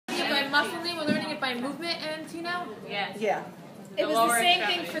muscle name, we're learning it by movement and Tino? Yes. Yeah. It was the same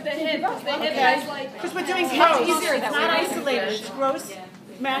thing for the hip, because the hip is like... Because we're doing gross. It's not isolated. It's gross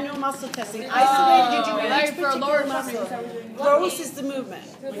manual muscle testing. Isolated, you do each particular muscle. Gross is the movement.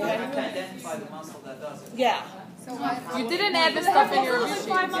 We have to identify the muscle that does it. Yeah. You didn't add the stuff in your sheet.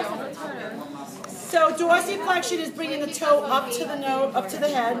 So dorsiflexion is bringing the toe up to the nose, up to the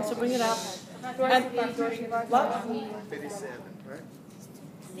head. So bring it up. And what? 57, right?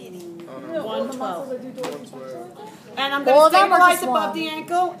 112. And I'm going to stabilize above the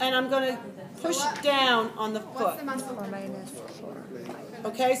ankle, and I'm going to push down on the foot.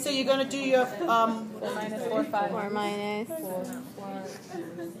 Okay, so you're going to do your 4 minus 4, 5.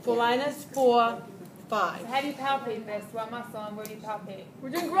 How do you palpate this? What muscle and where do you palpate? We're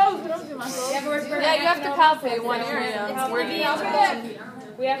doing gross, we don't do muscles. Yeah, you have to palpate one area. Where do you palpate?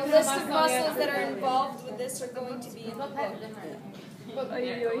 We have The list of muscles that are involved with this are going to be in the book.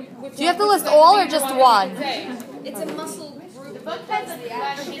 Do you have to list all or just one? It's a muscle group that does the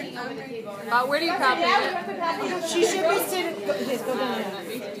action. Where do you palpate it? She should be sitting. Please go down there.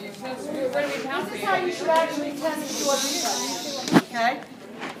 Where do we palpate This is how you should actually test dorsiflexion. Okay?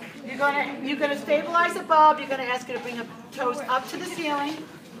 You're gonna stabilize above. You're gonna ask her to bring her toes up to the ceiling,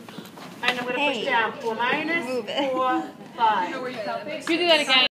 and I'm gonna push down 4 minus 4, 5. You do that again.